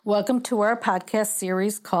Welcome to our podcast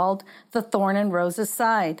series called The Thorn and Rose's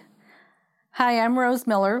Side. Hi, I'm Rose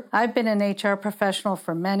Miller. I've been an HR professional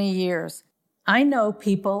for many years. I know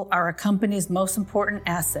people are a company's most important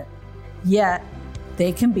asset, yet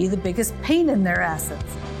they can be the biggest pain in their assets.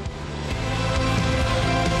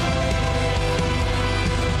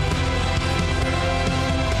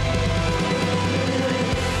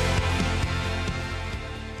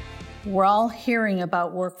 We're all hearing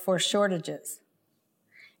about workforce shortages.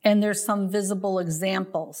 And there's some visible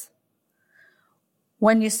examples.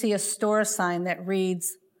 When you see a store sign that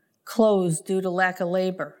reads, closed due to lack of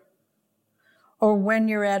labor, or when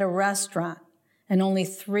you're at a restaurant and only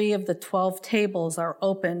 3 of the 12 tables are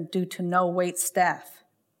open due to no wait staff,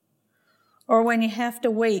 or when you have to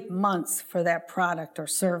wait months for that product or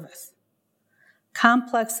service.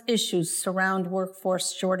 Complex issues surround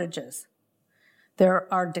workforce shortages.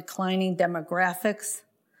 There are declining demographics,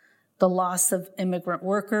 the loss of immigrant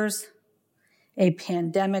workers, a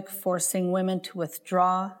pandemic forcing women to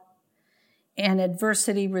withdraw, and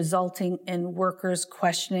adversity resulting in workers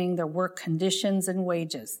questioning their work conditions and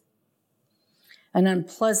wages. An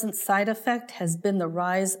unpleasant side effect has been the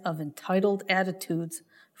rise of entitled attitudes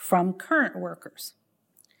from current workers.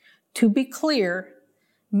 To be clear,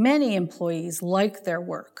 many employees like their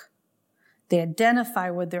work. They identify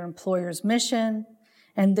with their employer's mission,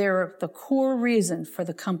 and they're the core reason for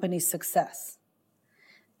the company's success.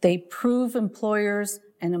 They prove employers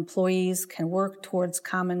and employees can work towards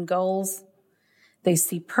common goals. They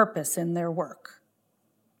see purpose in their work.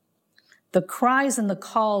 The cries and the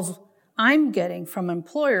calls I'm getting from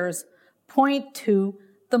employers point to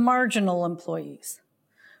the marginal employees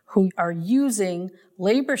who are using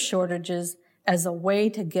labor shortages as a way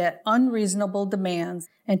to get unreasonable demands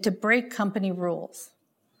and to break company rules.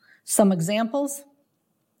 Some examples: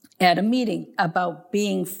 at a meeting about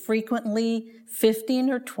being frequently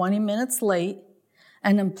 15 or 20 minutes late,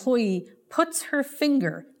 an employee puts her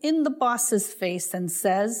finger in the boss's face and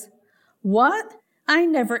says, "What? I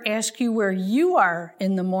never ask you where you are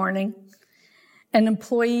in the morning." An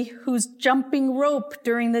employee who's jumping rope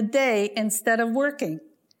during the day instead of working,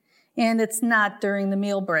 and it's not during the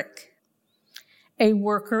meal break. A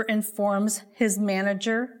worker informs his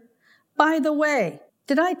manager, "By the way,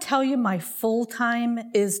 did I tell you my full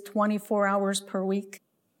time is 24 hours per week?"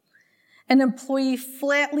 An employee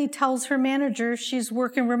flatly tells her manager she's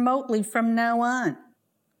working remotely from now on.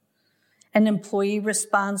 An employee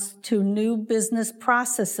responds to new business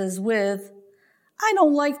processes with, "I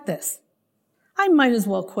don't like this. I might as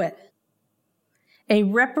well quit." A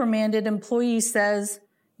reprimanded employee says,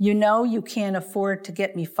 "You know you can't afford to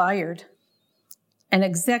get me fired." An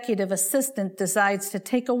executive assistant decides to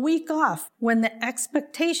take a week off when the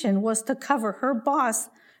expectation was to cover her boss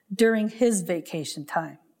during his vacation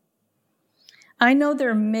time. I know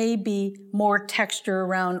there may be more texture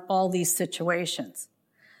around all these situations.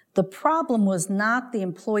 The problem was not the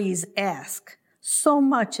employee's ask so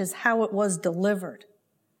much as how it was delivered.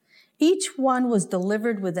 Each one was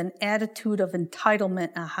delivered with an attitude of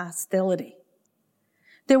entitlement and hostility.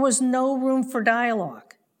 There was no room for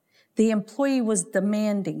dialogue. The employee was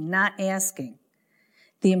demanding, not asking.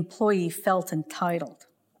 The employee felt entitled.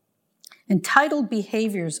 Entitled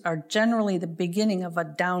behaviors are generally the beginning of a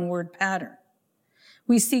downward pattern.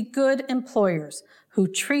 We see good employers who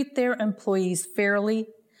treat their employees fairly,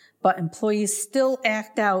 but employees still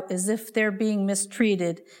act out as if they're being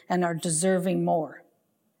mistreated and are deserving more.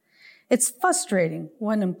 It's frustrating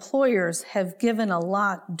when employers have given a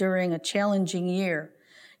lot during a challenging year,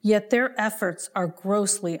 yet their efforts are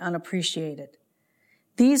grossly unappreciated.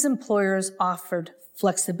 These employers offered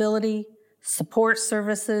flexibility, support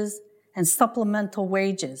services, and supplemental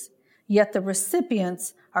wages, yet the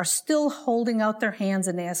recipients are still holding out their hands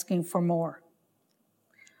and asking for more.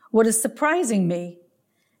 What is surprising me,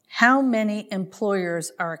 how many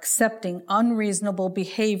employers are accepting unreasonable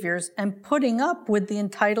behaviors and putting up with the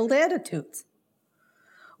entitled attitudes.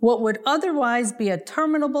 What would otherwise be a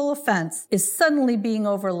terminable offense is suddenly being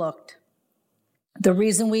overlooked. The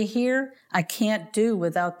reason we hear, "I can't do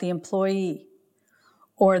without the employee,"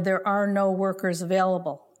 or "there are no workers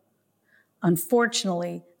available."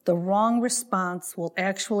 Unfortunately, the wrong response will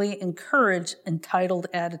actually encourage entitled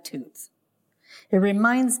attitudes. It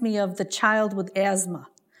reminds me of the child with asthma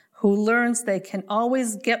who learns they can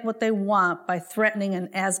always get what they want by threatening an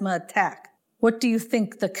asthma attack. What do you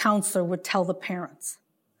think the counselor would tell the parents?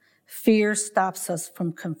 Fear stops us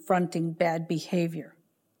from confronting bad behavior.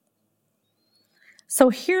 So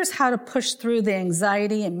here's how to push through the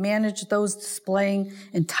anxiety and manage those displaying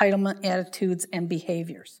entitlement attitudes and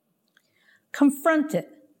behaviors. Confront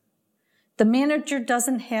it. The manager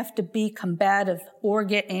doesn't have to be combative or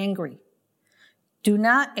get angry. Do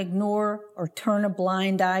not ignore or turn a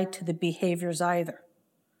blind eye to the behaviors either.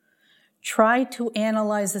 Try to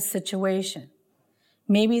analyze the situation.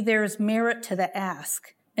 Maybe there is merit to the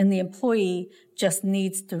ask, and the employee just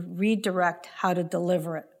needs to redirect how to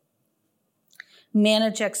deliver it.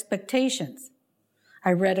 Manage expectations.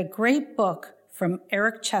 I read a great book from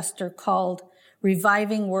Eric Chester called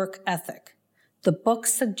Reviving Work Ethic. The book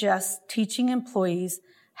suggests teaching employees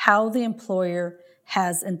how the employer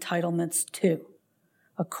has entitlements too.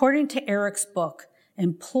 According to Eric's book,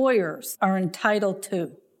 employers are entitled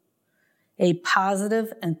to a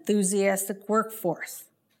positive, enthusiastic workforce.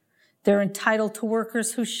 They're entitled to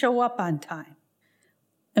workers who show up on time.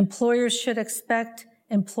 Employers should expect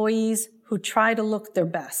employees who try to look their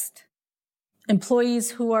best.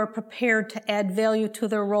 Employees who are prepared to add value to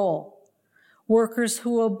their role. Workers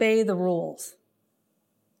who obey the rules.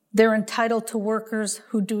 They're entitled to workers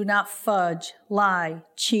who do not fudge, lie,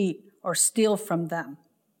 cheat, or steal from them.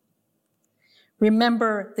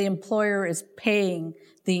 Remember, the employer is paying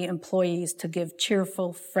the employees to give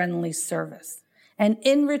cheerful, friendly service. And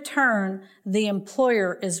in return, the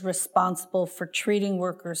employer is responsible for treating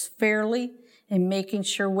workers fairly and making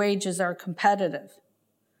sure wages are competitive.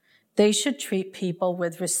 They should treat people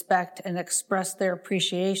with respect and express their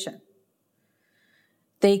appreciation.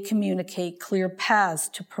 They communicate clear paths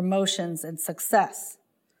to promotions and success.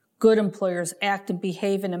 Good employers act and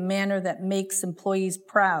behave in a manner that makes employees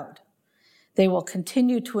proud. They will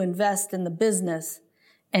continue to invest in the business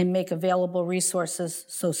and make available resources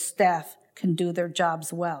so staff can do their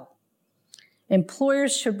jobs well.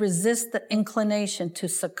 Employers should resist the inclination to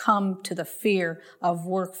succumb to the fear of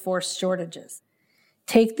workforce shortages.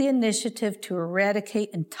 Take the initiative to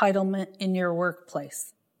eradicate entitlement in your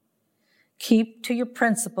workplace. Keep to your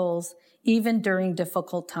principles even during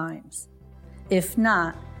difficult times. If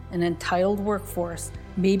not, an entitled workforce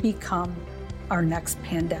may become our next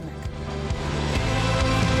pandemic.